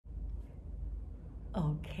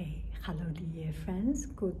Okay, hello dear friends,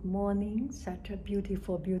 good morning. Such a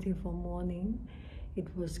beautiful, beautiful morning. It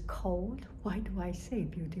was cold. Why do I say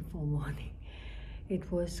beautiful morning? It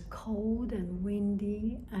was cold and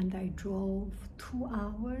windy, and I drove 2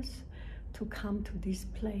 hours to come to this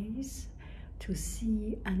place to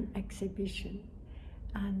see an exhibition.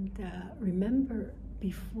 And remember,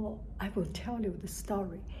 before I will tell you the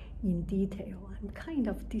story in detail, I'm kind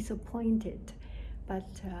of disappointed,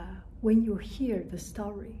 but when you hear the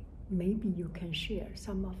story, maybe you can share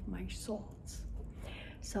some of my thoughts.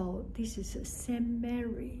 So this is St.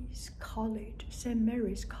 Mary's College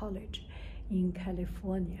in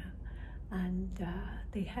California, and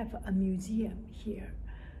they have a museum here.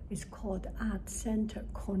 It's called Art Center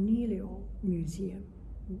Cornelio Museum.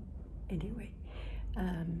 Anyway,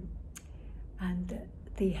 and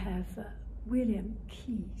they have William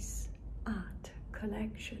Keys art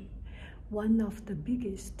collection, one of the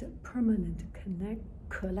biggest permanent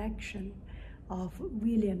collection of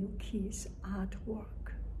William Keys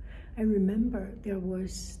artwork. I remember there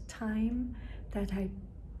was time that I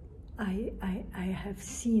have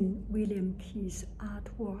seen William Keys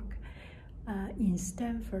artwork in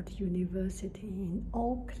Stanford University in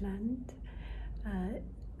Oakland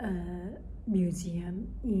Museum,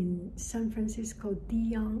 in San Francisco de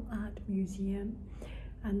Young Art Museum,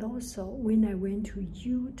 and also when I went to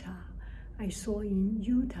Utah, I saw in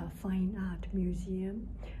Utah Fine Art Museum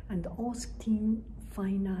and Austin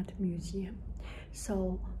Fine Art Museum.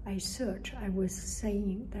 So I searched. I was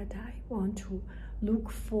saying that I want to look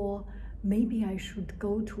for, maybe I should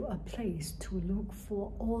go to a place to look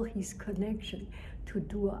for all his connection, to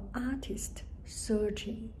do an artist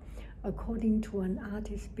searching according to an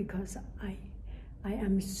artist, because I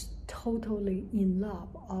am totally in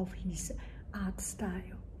love of his art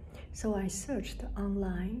style. So I searched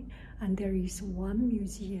online, and there is one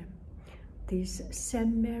museum. This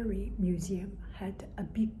St. Mary Museum had a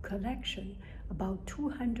big collection, about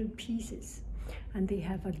 200 pieces, and they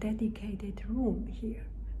have a dedicated room here.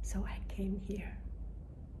 So I came here.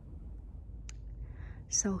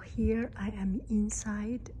 So here I am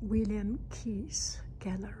inside William Keys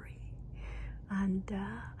Gallery. And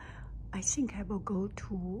I think I will go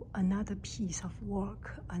to another piece of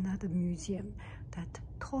work, another museum that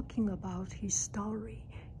talking about his story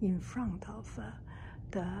in front of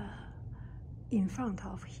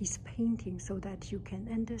his painting, so that you can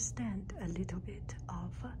understand a little bit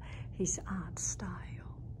of his art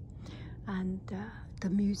style. And the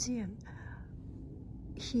museum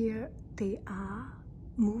here, they are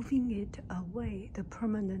moving it away. The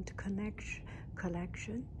permanent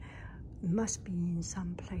collection must be in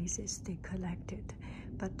some places they collected,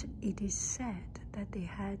 but it is said that they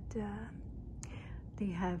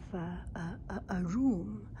have a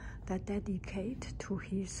room that dedicate to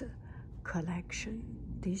his collection.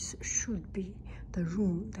 This should be the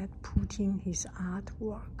room that put in his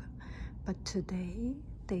artwork, but today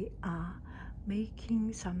they are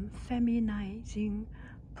making some feminizing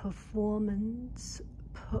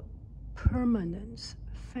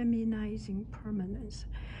feminizing permanence.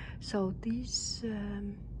 So this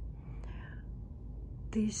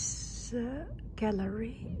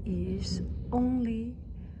gallery is only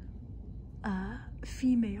a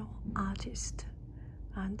female artist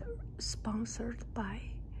and sponsored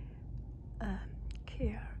by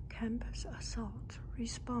CARE, Campus Assault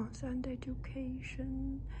Response and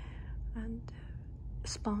Education, and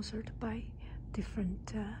sponsored by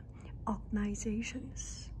different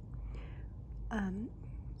organizations.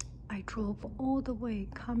 I drove all the way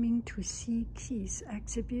coming to see Keys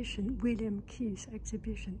exhibition, William Keys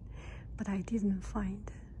exhibition, but I didn't find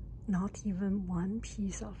not even one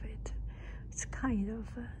piece of it. It's kind of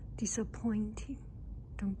disappointing,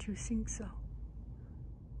 don't you think so?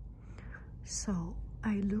 So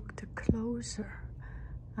I looked closer,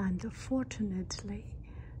 and fortunately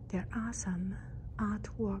there are some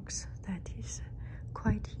artworks that is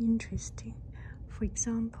quite interesting. For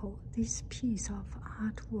example, this piece of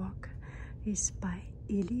artwork is by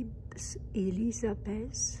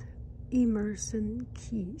Elizabeth Emerson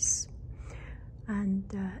Keys. And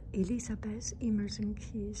Elizabeth Emerson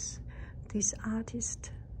Keys, this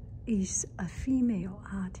artist is a female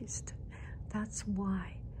artist. That's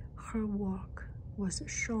why her work was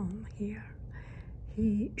shown here.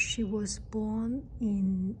 She was born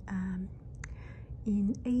in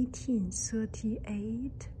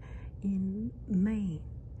 1838 in Maine,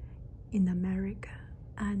 in America,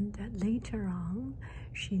 and later on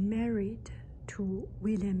she married to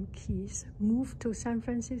William Keys, moved to San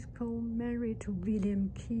Francisco, married to William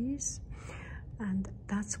Keys, and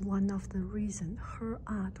that's one of the reasons her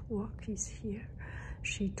artwork is here.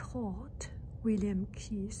 She taught William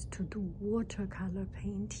Keys to do watercolor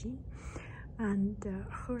painting, and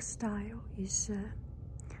her style is,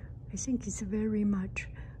 I think, it's very much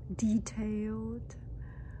detailed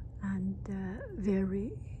and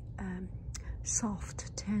very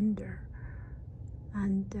soft, tender,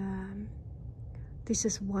 and this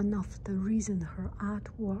is one of the reasons her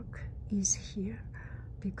artwork is here,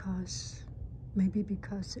 because maybe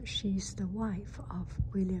because she's the wife of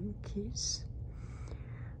William Keys.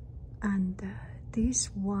 And this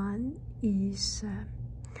one is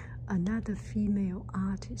another female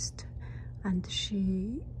artist, and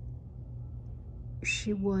she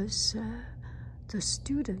was the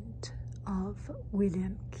student of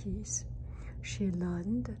William Keys. She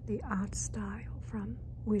learned the art style from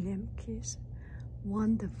William Keys.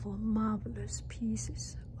 Wonderful, marvelous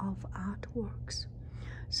pieces of artworks.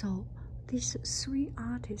 So these three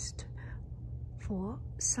artists, for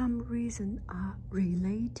some reason, are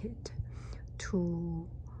related to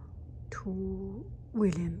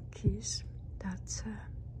William Keys. That's a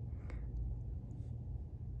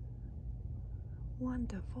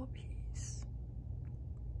wonderful piece.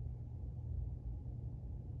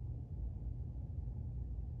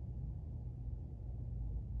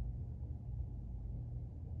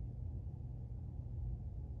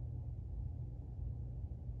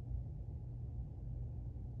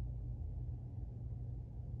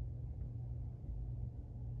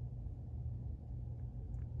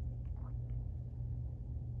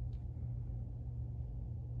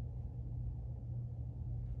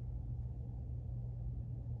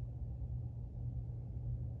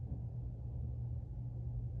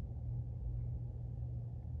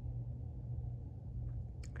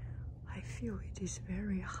 I feel it is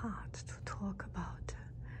very hard to talk about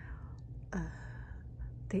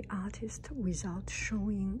the artist without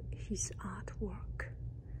showing his artwork.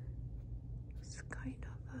 It's kind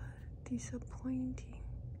of disappointing,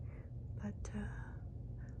 but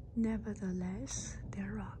nevertheless,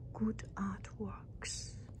 there are good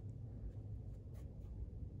artworks.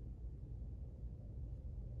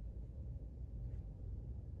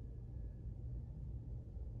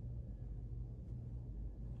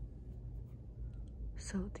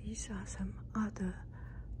 So these are some other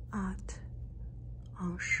art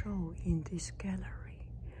on show in this gallery.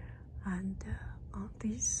 And on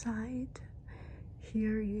this side,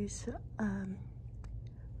 here is a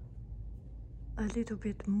little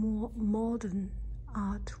bit more modern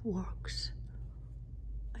artworks.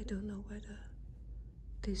 I don't know whether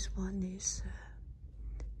this one is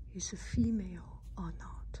a female or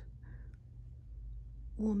not.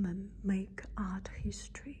 Women make art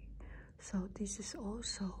history. So this is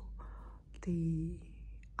also the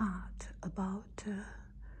art about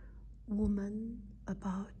woman,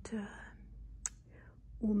 about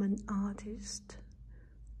woman artist,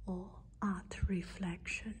 or art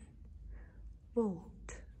reflection.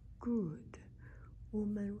 Vote, good,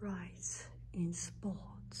 woman rights in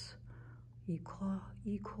sports,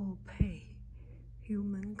 equal pay,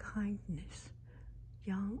 human kindness,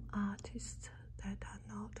 young artists that are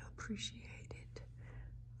not appreciated,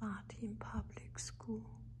 art in public school.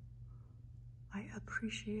 I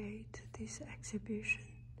appreciate this exhibition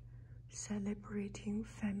celebrating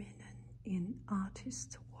feminine in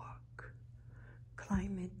artist work,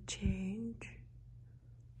 climate change,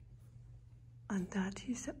 and that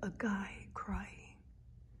is a guy crying.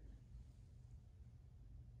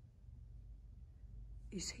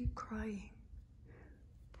 Is he crying?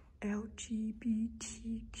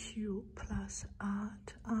 LGBTQ plus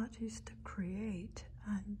art, artists create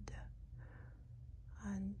and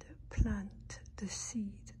plant the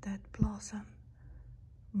seed that blossom.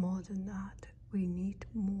 Modern art, we need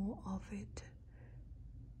more of it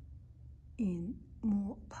in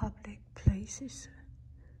more public places.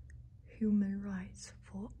 Human rights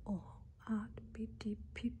for all, art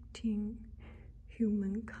depicting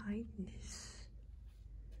human kindness.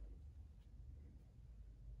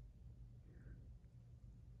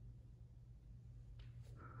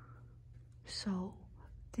 So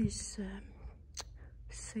this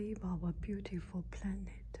save our beautiful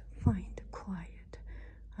planet, find quiet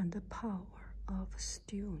and the power of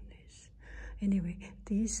stillness. Anyway,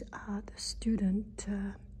 these are the student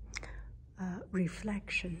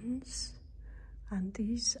reflections, and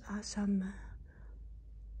these are some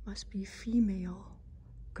must be female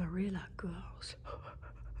gorilla girls.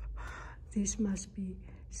 These must be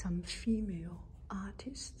some female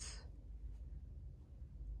artists.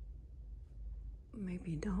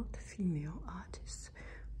 Maybe not female artists,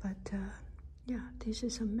 but yeah, this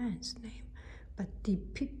is a man's name, but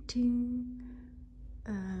depicting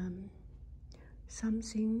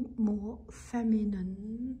something more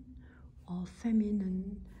feminine or more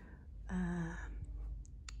feminine,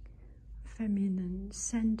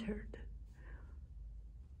 feminine-centered.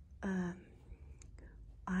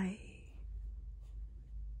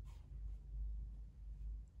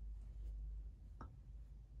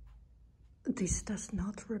 This does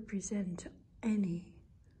not represent any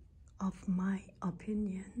of my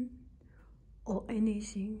opinion or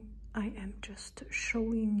anything. I am just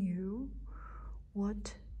showing you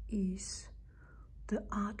what is the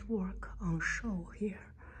artwork on show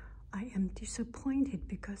here. I am disappointed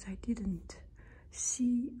because I didn't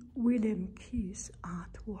see William Key's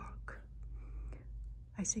artwork.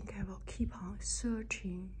 I think I will keep on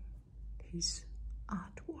searching his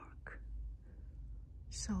artwork.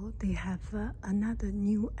 So they have another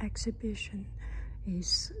new exhibition,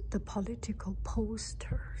 is the political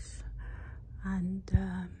posters, and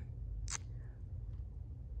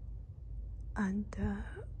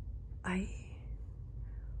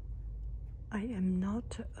I am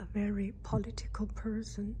not a very political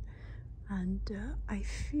person, and I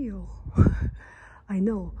feel I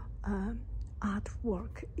know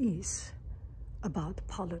artwork is about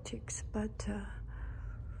politics, but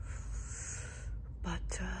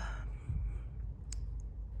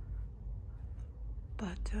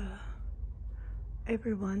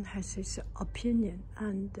everyone has his opinion,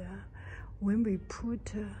 and when we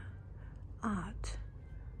put art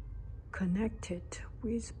connected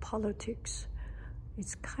with politics,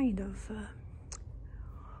 it's kind of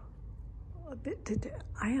a bit.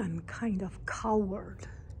 I am kind of coward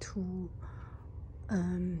to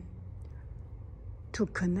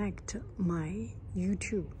connect my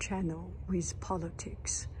YouTube channel with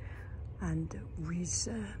politics and with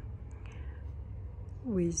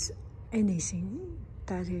anything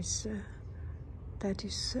that is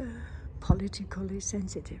politically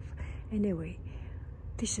sensitive. Anyway,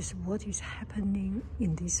 this is what is happening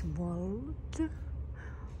in this world.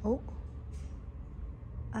 Oh,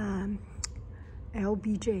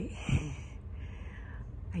 LBJ.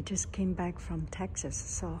 I just came back from Texas,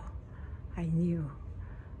 so I knew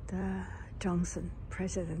the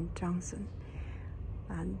President Johnson,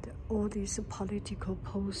 and all these political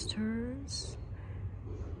posters.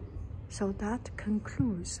 So that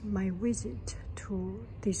concludes my visit to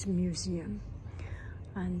this museum,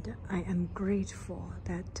 and I am grateful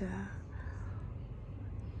that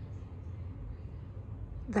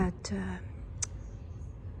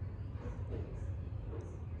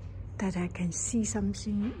that I can see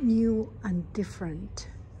something new and different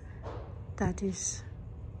that is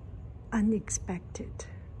unexpected.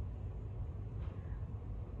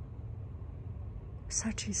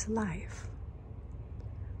 Such is life.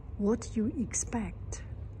 What you expect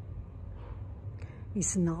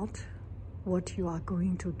is not what you are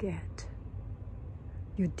going to get.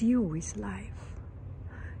 You deal with life.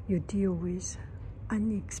 You deal with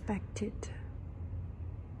unexpected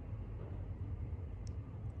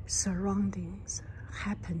surroundings,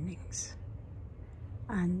 happenings,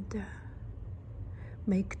 and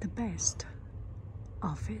make the best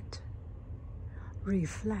of it.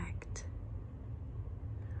 Reflect.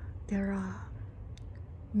 There are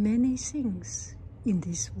many things in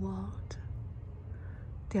this world.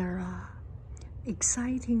 There are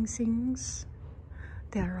exciting things.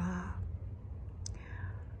 There are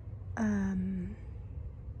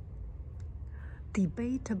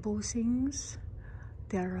debatable things.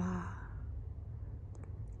 There are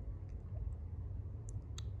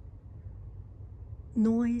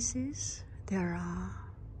noises. There are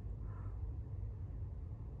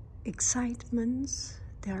excitements.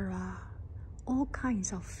 There are all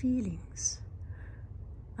kinds of feelings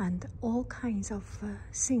and all kinds of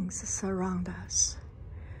things surround us.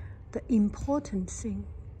 The important thing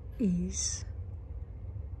is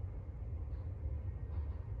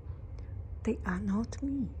they are not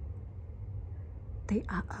me. They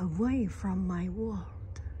are away from my world.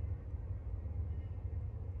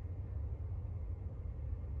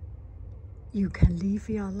 You can live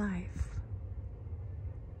your life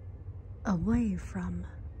away from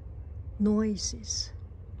noises,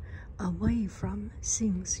 away from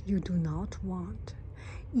things you do not want,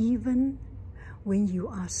 even when you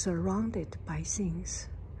are surrounded by things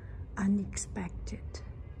unexpected.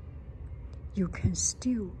 You can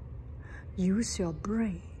still use your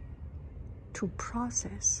brain to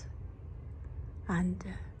process and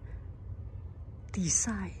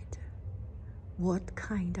decide what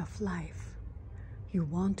kind of life you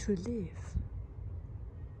want to live.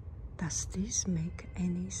 Does this make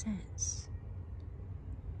any sense?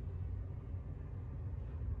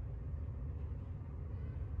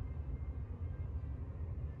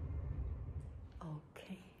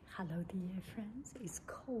 Okay, Hello, dear friends. It's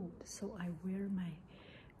cold, so I wear my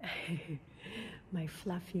my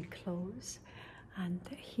fluffy clothes. And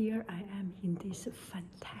here I am in this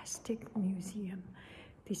fantastic museum.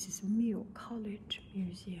 This is Mill College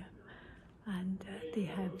Museum, and they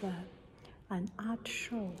have an art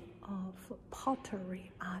show of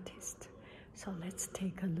pottery artists. So let's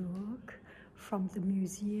take a look from the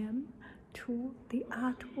museum to the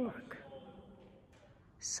artwork.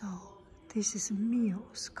 So this is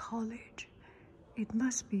Mills College. It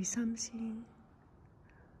must be something.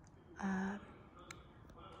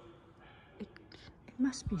 It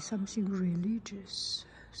must be something religious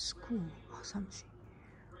school or something.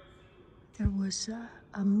 There was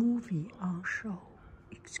a movie on show.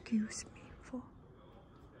 Excuse me for.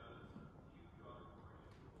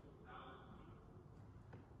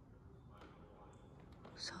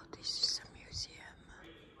 So this is a museum.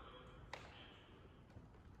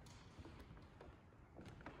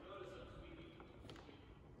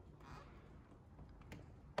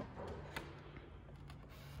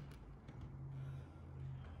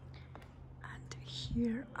 And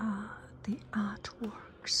here are the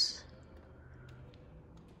artworks.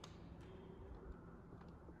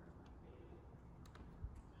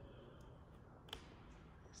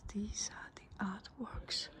 These are the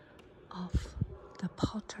artworks of the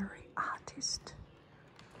pottery artist.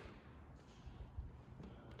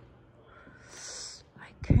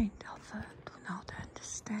 I kind of do not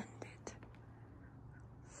understand it.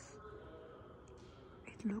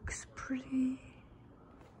 It looks pretty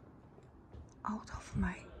out of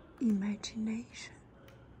my imagination,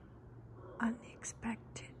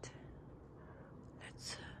 unexpected.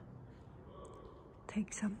 Let's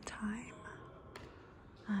take some time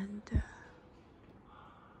and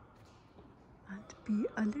be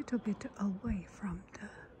a little bit away from the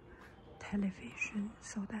television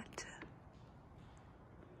so that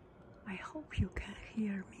I hope you can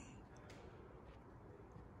hear me.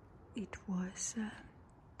 It was,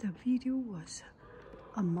 the video was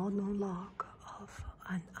a monologue of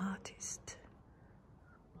an artist,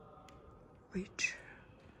 which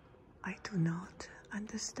I do not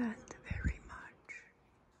understand very much.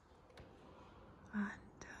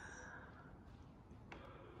 And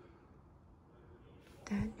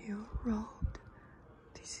Daniel Road.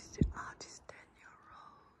 This is the artist Daniel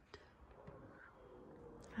Road.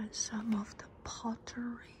 And some of the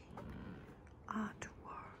pottery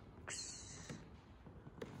artworks.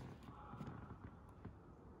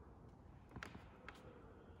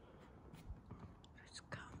 Let's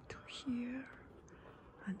come to here.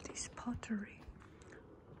 And this pottery,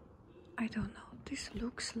 I don't know, this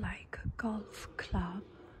looks like a golf club,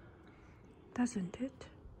 doesn't it?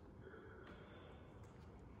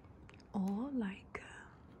 Or like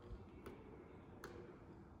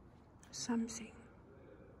something.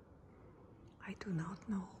 I do not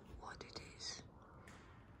know what it is.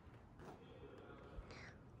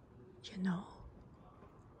 You know,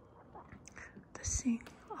 the thing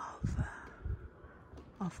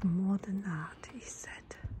of modern art is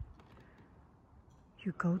that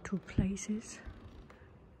you go to places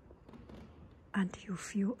and you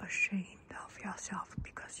feel ashamed of yourself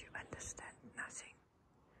because you understand nothing.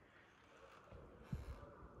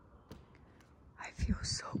 I feel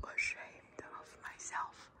so ashamed of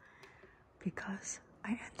myself because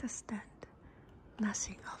I understand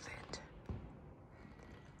nothing of it.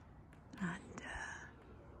 And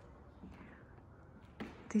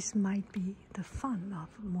this might be the fun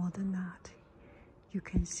of modern art. You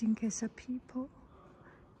can think as a people,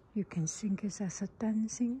 you can think as a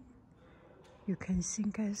dancing, you can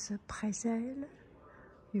think as a présel,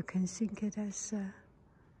 you can think it as a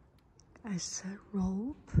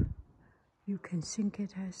rope, you can think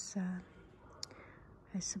it as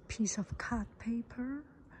a piece of card paper,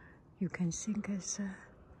 you can think as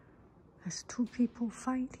two people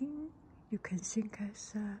fighting, you can think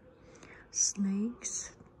as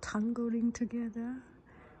snakes tangling together,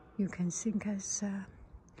 you can think as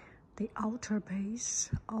the outer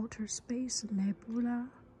space nebula,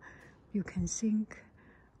 you can think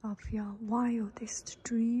of your wildest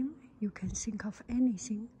dream, you can think of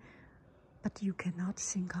anything, but you cannot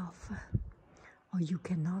think of or you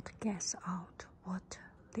cannot guess out what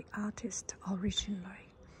the artist originally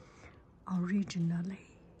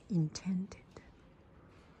intended.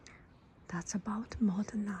 That's about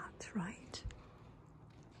modern art, right?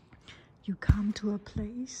 You come to a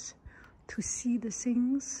place to see the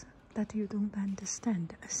things that you don't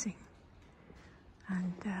understand a thing.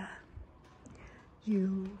 And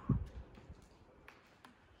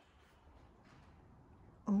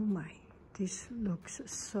oh my, this looks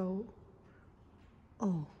so,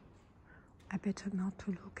 oh, I better not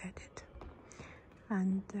to look at it.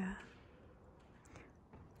 And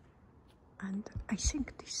I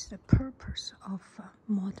think this is the purpose of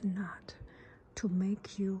modern art, to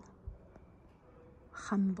make you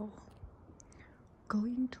humble.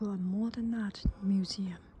 Going to a modern art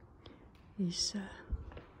museum is a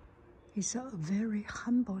very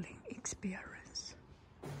humbling experience.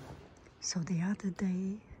 So the other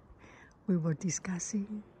day, we were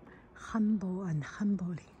discussing humble and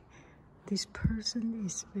humbling. This person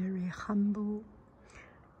is very humble,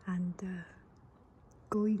 and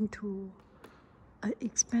going to an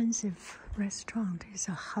expensive restaurant is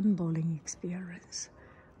a humbling experience.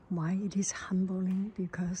 Why it is humbling?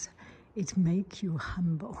 Because it makes you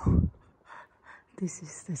humble. This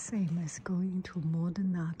is the same as going to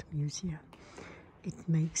modern art museum. It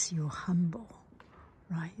makes you humble,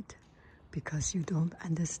 right? Because you don't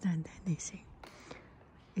understand anything.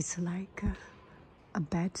 It's like a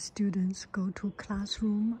bad student go to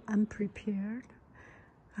classroom unprepared,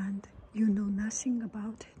 and you know nothing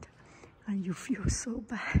about it, and you feel so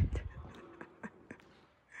bad.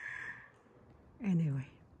 Anyway,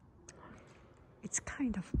 it's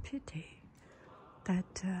kind of pity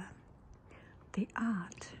that the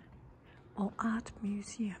art or art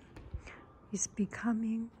museum is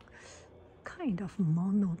becoming kind of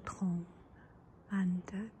monotone and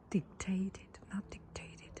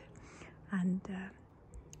and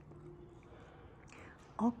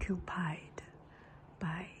occupied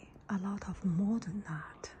by a lot of modern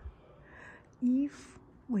art. If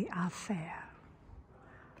we are fair,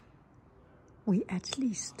 we at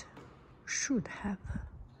least should have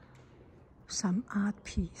some art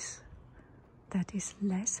piece that is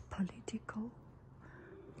less political,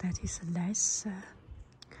 that is less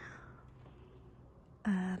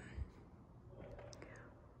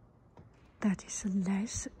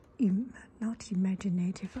not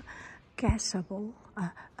imaginative, guessable,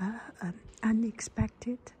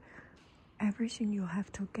 unexpected. Everything you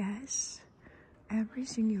have to guess,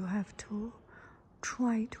 everything you have to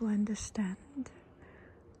try to understand.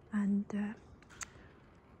 And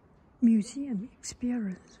museum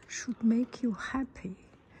experience should make you happy,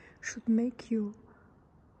 should make you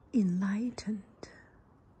enlightened,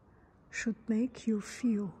 should make you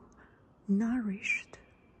feel nourished,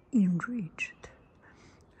 enriched,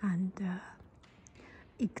 and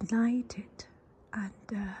ignited,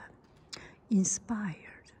 and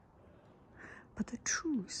inspired. But the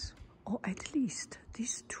truth, or at least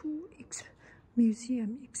these two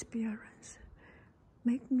museum experiences,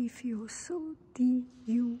 make me feel so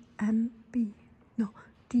D-U-M-B,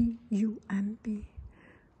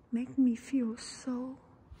 make me feel so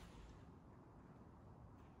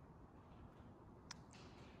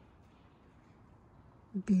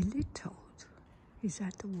belittled. Is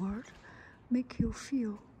that the word? Make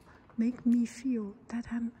me feel that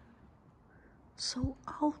I'm so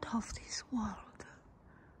out of this world.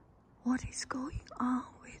 What is going on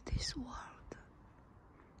with this world?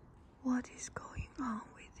 What is going on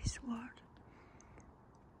with this world?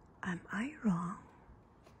 Am I wrong?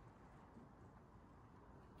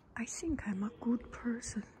 I think I'm a good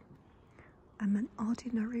person. I'm an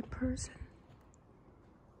ordinary person.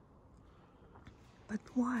 But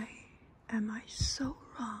why am I so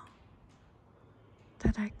wrong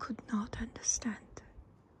that I could not understand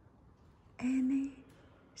any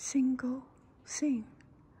single thing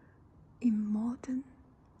in modern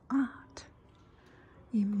art,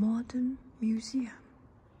 in modern museum?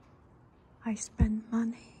 I spend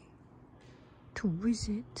money to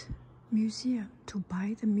visit museum, to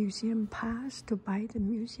buy the museum pass, to buy the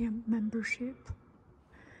museum membership.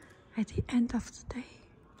 At the end of the day,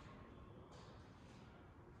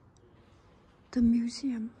 the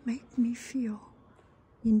museum make me feel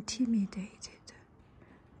intimidated,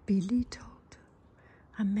 belittled,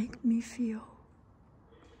 and make me feel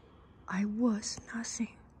I was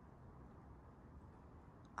nothing.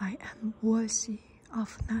 I am worthy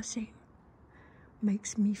of nothing.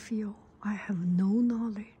 Makes me feel I have no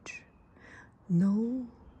knowledge, no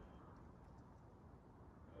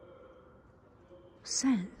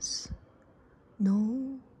sense,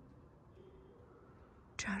 no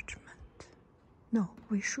judgment. No,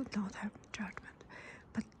 we should not have judgment,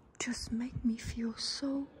 but just make me feel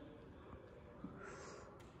so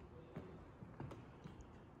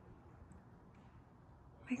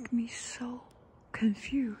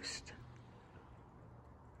confused.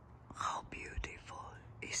 How beautiful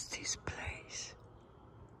is this place?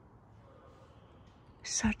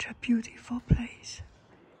 Such a beautiful place,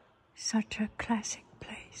 such a classic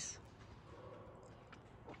place.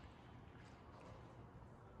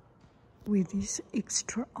 With this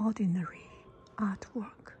extraordinary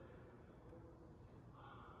artwork,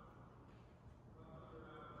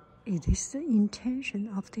 It is the intention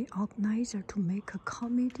of the organizer to make a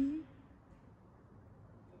comedy.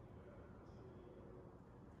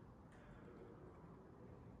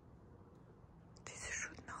 This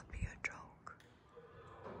should not be a joke.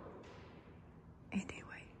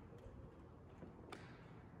 Anyway,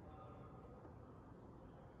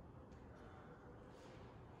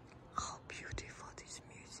 how beautiful this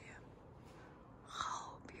museum.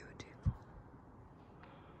 How beautiful.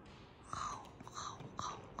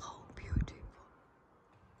 How beautiful.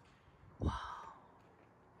 Wow.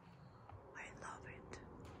 I love it.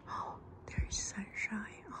 Oh, there is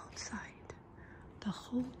sunshine outside. The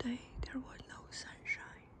whole day there was no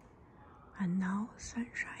sunshine. And now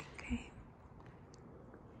sunshine came,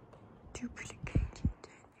 duplicating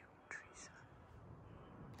Daniel Teresa.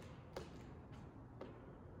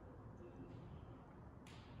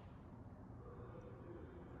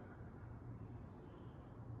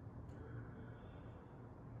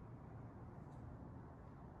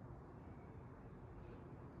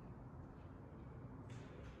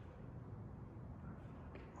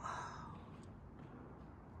 Wow.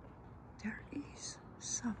 There is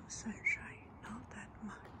some sunshine, not that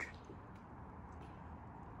much.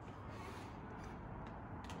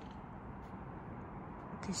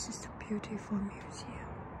 This is a beautiful museum.